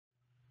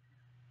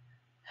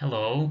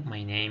Hello,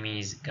 my name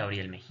is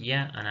Gabriel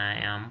Mejia and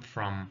I am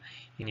from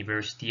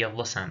University of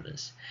Los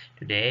Andes.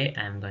 Today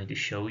I'm going to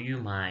show you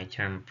my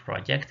term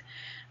project,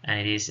 and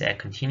it is a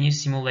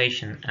continuous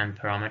simulation and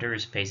parameter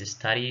space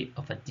study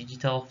of a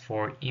digital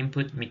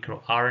 4-input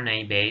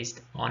microRNA based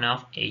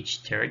on-off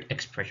H3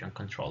 expression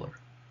controller.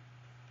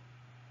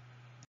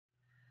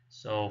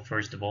 So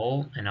first of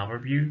all, an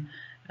overview.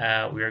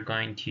 We are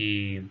going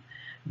to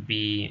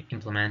be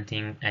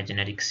implementing a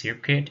genetic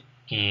circuit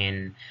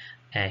in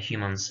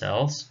human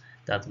cells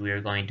that we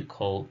are going to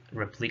call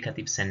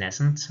replicative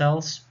senescent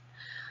cells.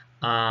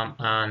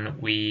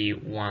 And we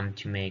want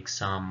to make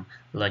some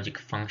logic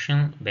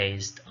function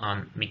based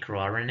on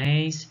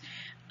microRNAs.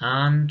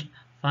 And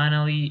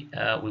finally,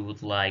 we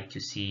would like to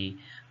see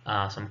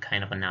some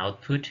kind of an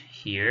output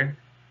here,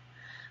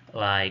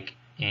 like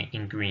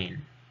in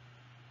green.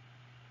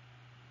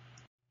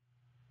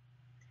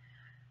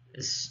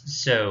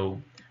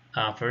 So,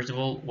 first of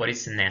all, what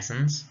is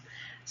senescence?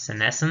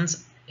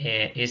 Senescence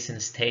is a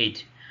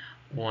state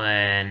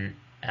when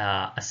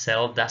a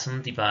cell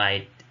doesn't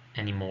divide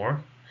anymore.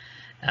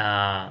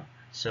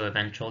 So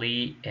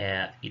eventually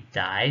it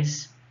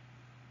dies.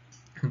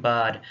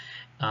 But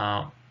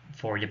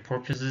for the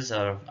purposes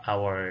of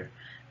our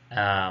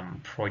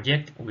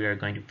project, we are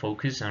going to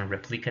focus on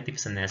replicative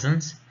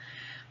senescence.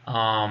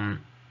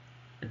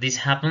 This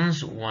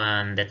happens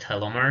when the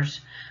telomeres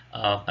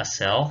of a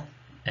cell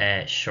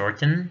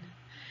shorten,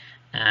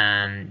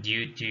 and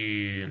due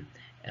to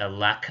a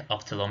lack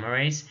of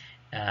telomerase,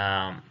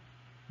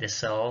 the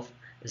cell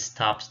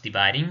stops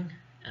dividing,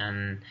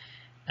 and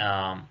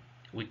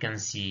we can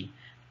see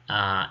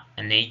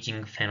an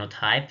aging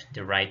phenotype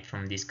derived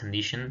from this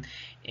condition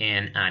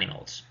in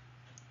animals.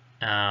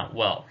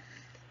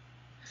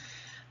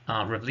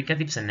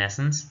 Replicative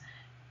senescence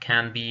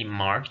can be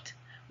marked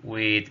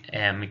with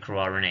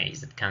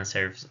microRNAs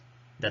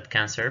that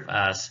can serve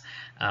as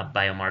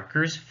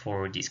biomarkers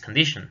for this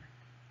condition.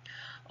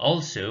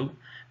 Also,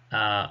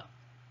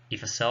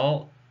 if a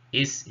cell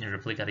is in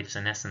replicative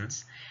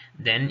senescence,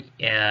 then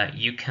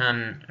you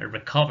can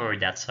recover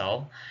that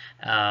cell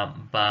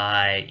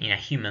in a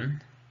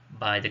human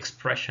by the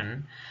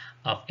expression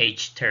of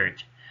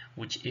H3,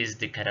 which is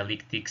the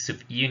catalytic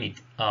subunit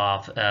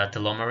of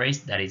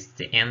telomerase, that is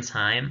the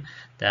enzyme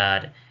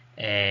that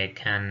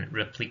can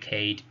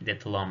replicate the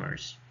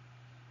telomers.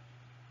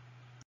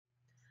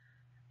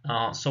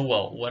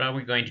 What are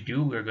we going to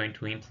do? We're going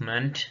to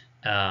implement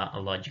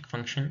a logic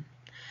function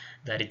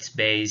that it's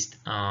based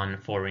on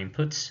 4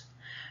 inputs,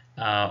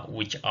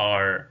 which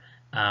are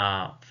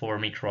 4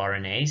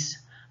 microRNAs,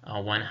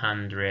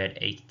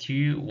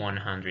 182,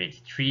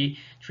 183,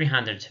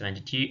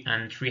 372,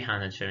 and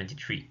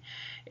 373.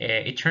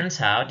 It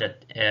turns out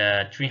that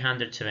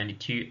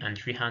 372 and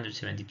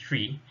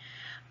 373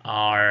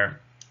 are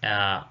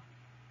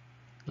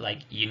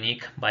like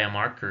unique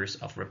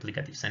biomarkers of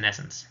replicative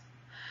senescence,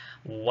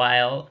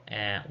 while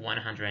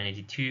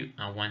 182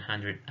 and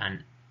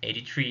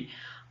 183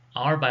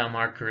 are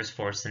biomarkers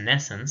for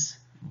senescence,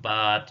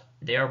 but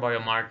they are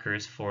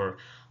biomarkers for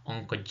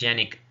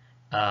oncogenic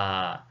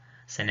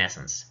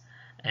senescence.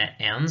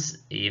 Hence,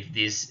 if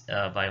these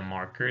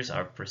biomarkers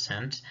are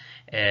present,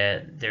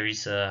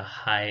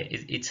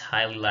 it's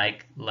highly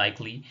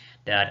likely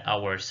that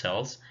our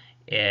cells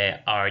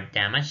are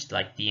damaged,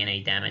 like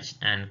DNA damaged,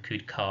 and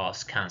could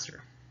cause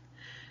cancer.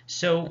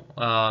 So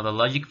the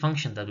logic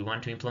function that we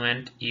want to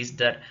implement is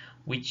that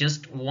we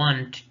just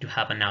want to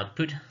have an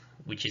output,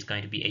 which is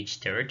going to be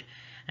H3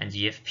 and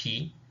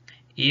GFP,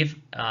 if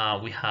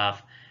we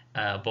have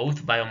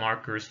both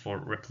biomarkers for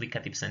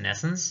replicative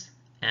senescence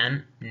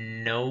and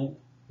no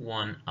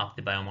one of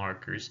the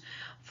biomarkers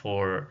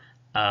for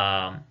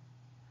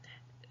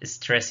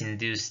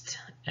stress-induced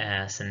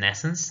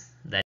senescence,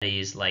 that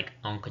is like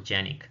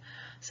oncogenic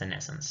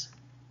senescence.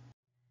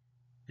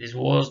 This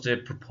was the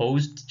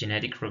proposed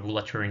genetic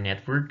regulatory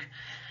network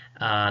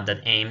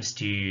that aims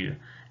to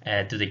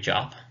do the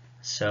job.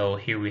 So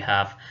here we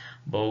have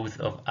both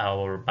of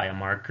our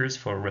biomarkers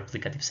for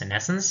replicative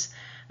senescence,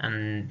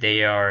 and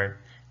they are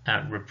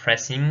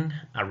repressing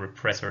a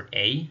repressor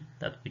A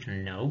that we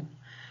don't know,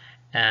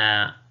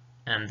 and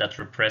that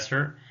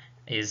repressor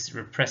is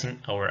repressing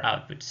our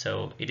output.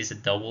 So it is a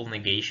double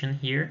negation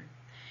here,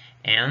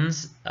 and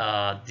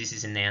this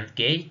is an AND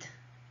gate,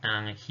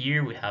 and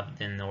here we have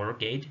the NOR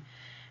gate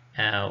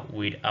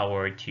with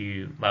our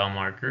 2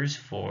 biomarkers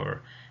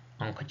for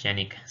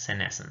oncogenic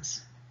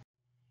senescence.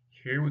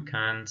 Here we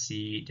can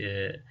see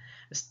the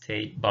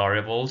state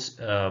variables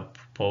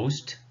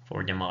proposed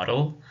for the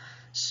model.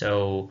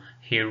 So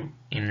here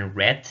in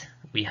red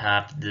we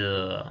have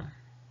the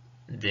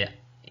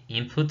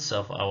inputs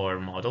of our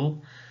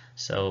model.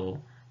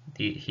 So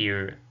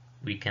here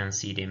we can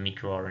see the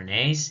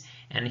microRNAs,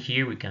 and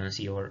here we can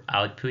see our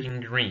output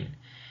in green.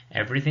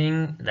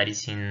 Everything that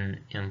is in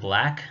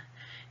black,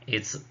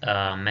 it's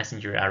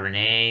messenger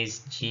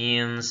RNAs,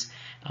 genes,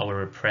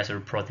 our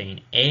repressor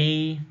protein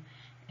A,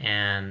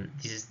 and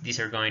these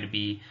are going to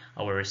be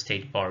our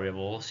state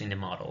variables in the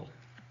model.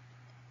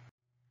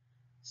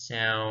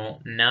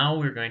 So now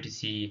we're going to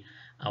see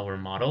our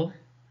model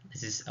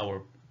this is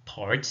our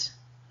parts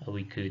that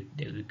we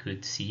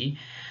could see,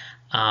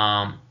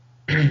 and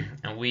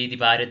we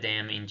divided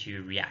them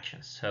into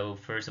reactions. So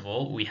first of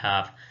all, we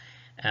have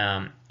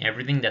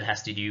everything that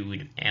has to do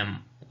with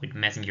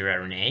messenger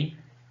RNA.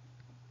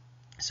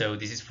 So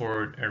this is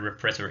for a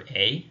repressor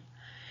A,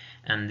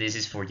 and this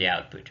is for the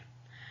output.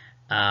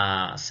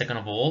 Second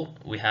of all,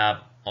 we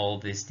have all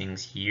these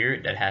things here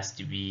that has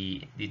to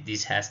be,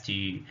 this has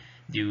to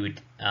do with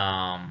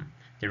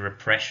the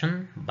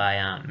repression by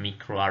a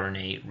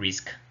microRNA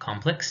RISC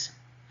complex.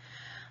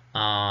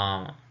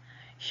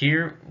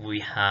 Here we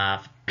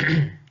have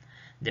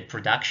the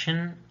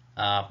production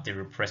of the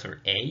repressor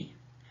A,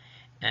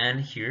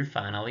 and here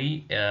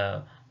finally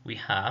we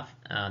have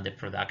the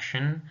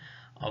production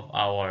of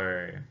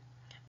our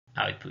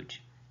output.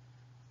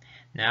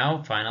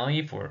 Now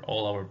finally, for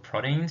all our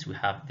proteins, we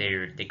have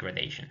their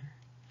degradation.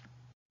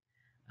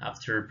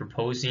 After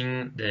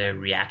proposing the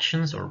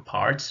reactions or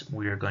parts,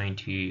 we are going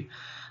to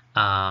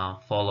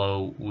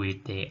follow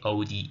with the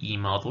ODE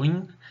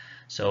modeling.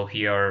 So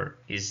here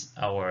is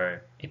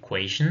our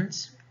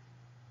equations.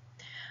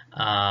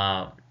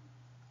 Like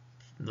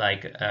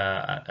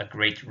a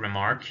great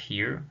remark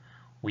here,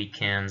 we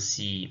can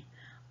see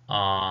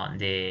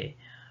the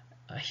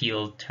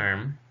Hill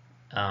term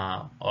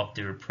of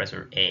the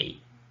repressor A.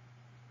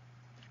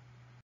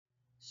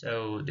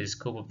 So the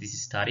scope of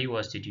this study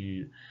was to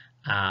do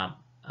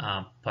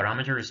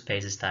parameter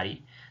space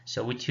study.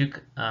 So we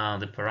took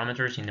the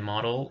parameters in the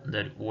model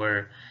that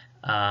were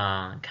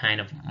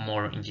kind of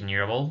more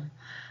engineerable.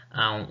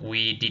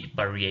 We did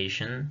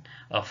variation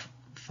of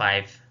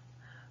five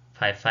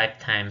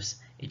times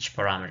each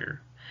parameter.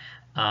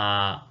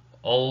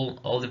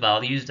 All the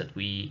values that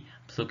we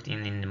plugged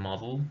in the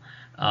model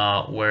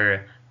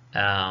were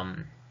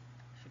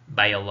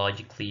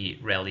biologically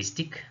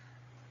realistic,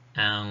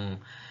 and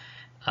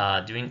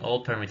doing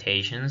all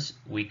permutations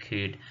we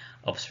could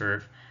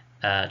observe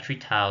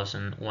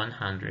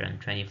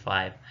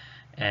 3,125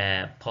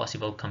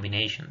 possible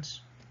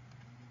combinations.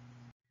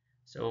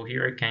 So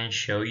here I can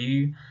show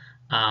you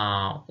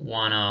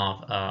one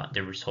of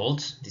the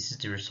results. This is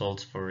the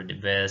results for the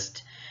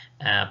best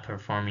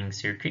performing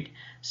circuit.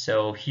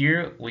 So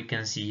here we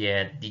can see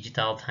a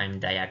digital time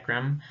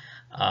diagram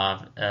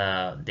of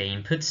the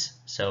inputs.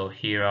 So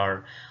here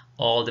are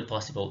all the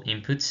possible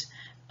inputs.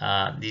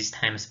 This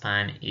time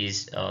span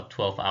is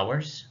 12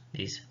 hours,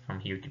 this from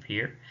here to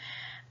here.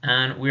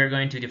 And we are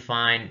going to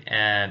define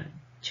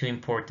two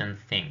important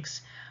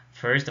things.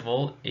 First of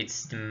all,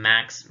 it's the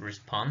max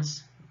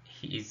response.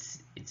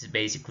 It's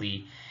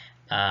basically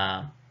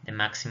the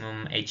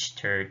maximum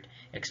h-third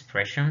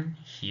expression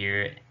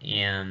here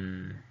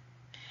in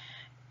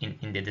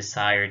the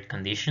desired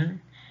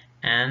condition,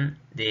 and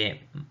the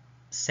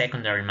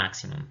secondary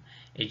maximum,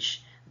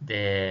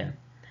 the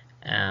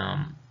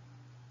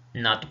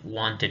not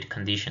wanted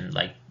condition,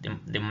 like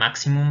the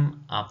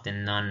maximum of the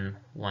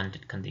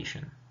non-wanted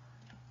condition.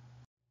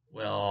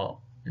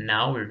 Well,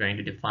 now we're going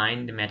to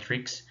define the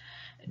metrics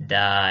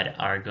that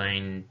are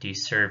going to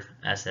serve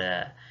as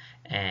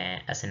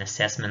an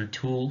assessment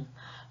tool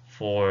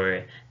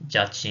for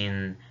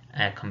judging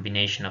a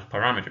combination of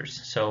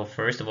parameters. So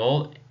first of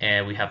all,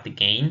 we have the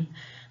gain,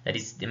 that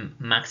is the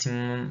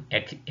maximum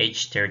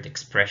h-third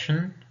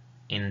expression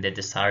in the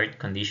desired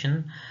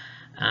condition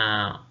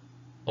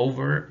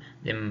over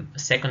the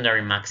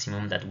secondary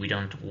maximum that we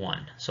don't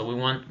want. So we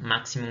want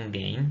maximum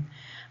gain,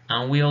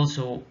 and we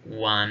also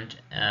want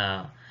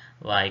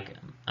like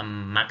a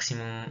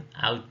maximum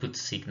output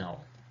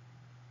signal.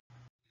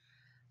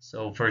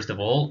 So first of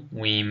all,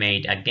 we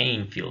made a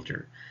gain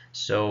filter.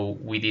 So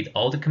we did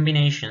all the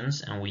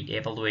combinations and we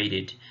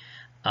evaluated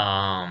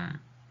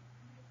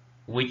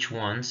which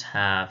ones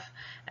have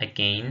a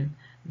gain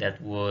that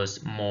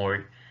was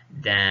more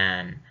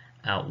than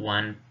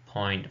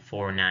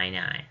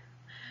 1.499.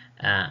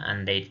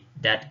 And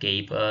that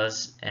gave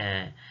us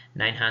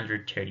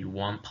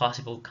 931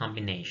 possible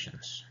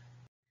combinations.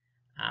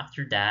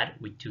 After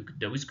that, we took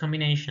those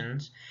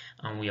combinations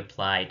and we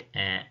applied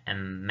a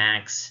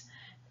max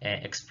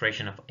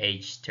expression of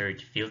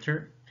h-third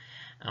filter,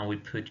 and we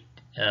put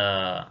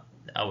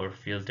our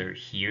filter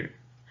here.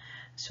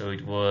 So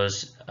it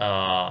was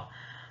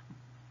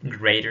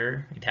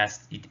greater.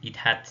 It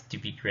had to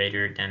be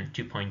greater than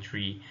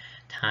 2.3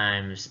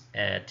 times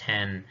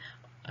 10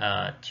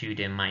 to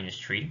the minus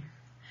 3,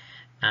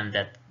 and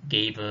that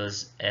gave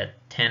us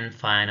 10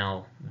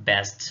 final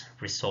best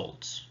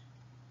results.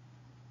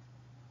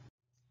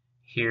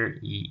 Here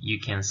you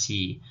can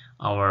see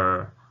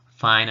our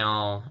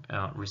final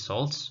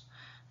results.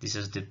 These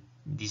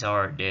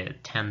are the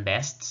 10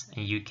 bests,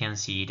 and you can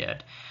see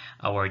that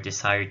our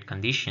desired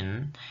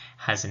condition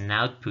has an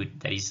output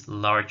that is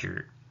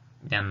larger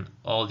than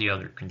all the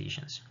other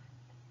conditions.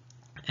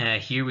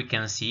 Here we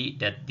can see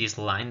that this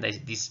line,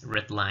 this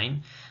red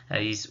line,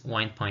 that is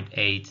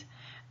 1.8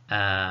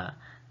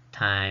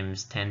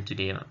 times 10 to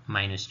the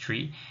minus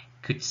 3,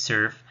 could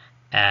serve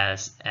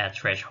as a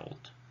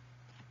threshold.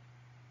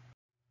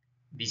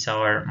 These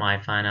are my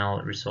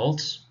final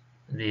results.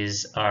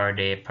 These are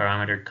the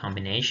parameter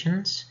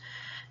combinations.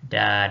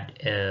 that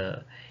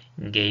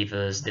gave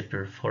us the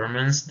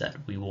performance that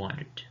we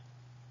wanted.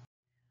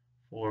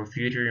 For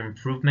future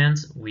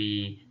improvements,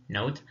 we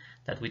note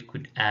that we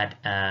could add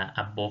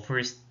a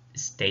buffer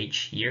stage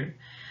here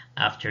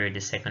after the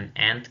second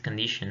AND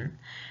condition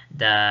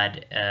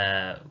that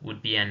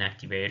would be an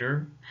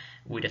activator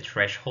with a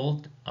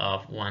threshold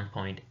of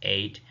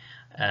 1.8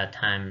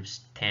 times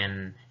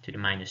 10 to the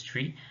minus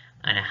 3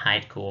 and a high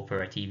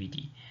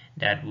cooperativity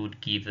that would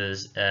give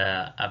us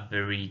a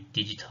very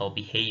digital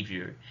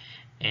behavior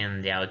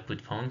in the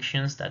output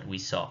functions that we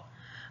saw.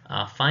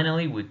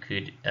 Finally, we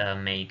could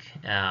make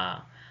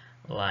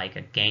like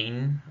a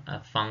gain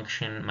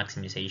function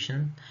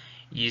maximization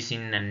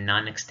using a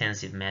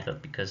non-extensive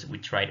method, because we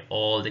tried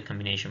all the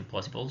combination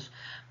possibles,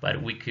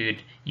 but we could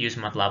use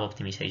MATLAB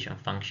optimization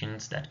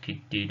functions that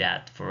could do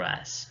that for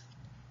us.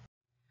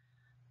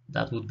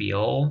 That would be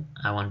all.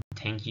 I want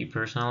to thank you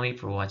personally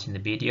for watching the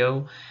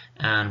video,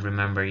 and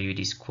remember you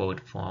this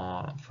quote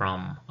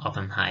from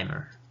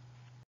Oppenheimer.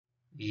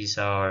 These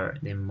are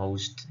the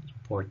most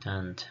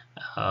important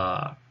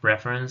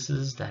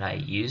references that I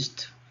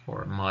used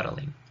for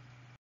modeling.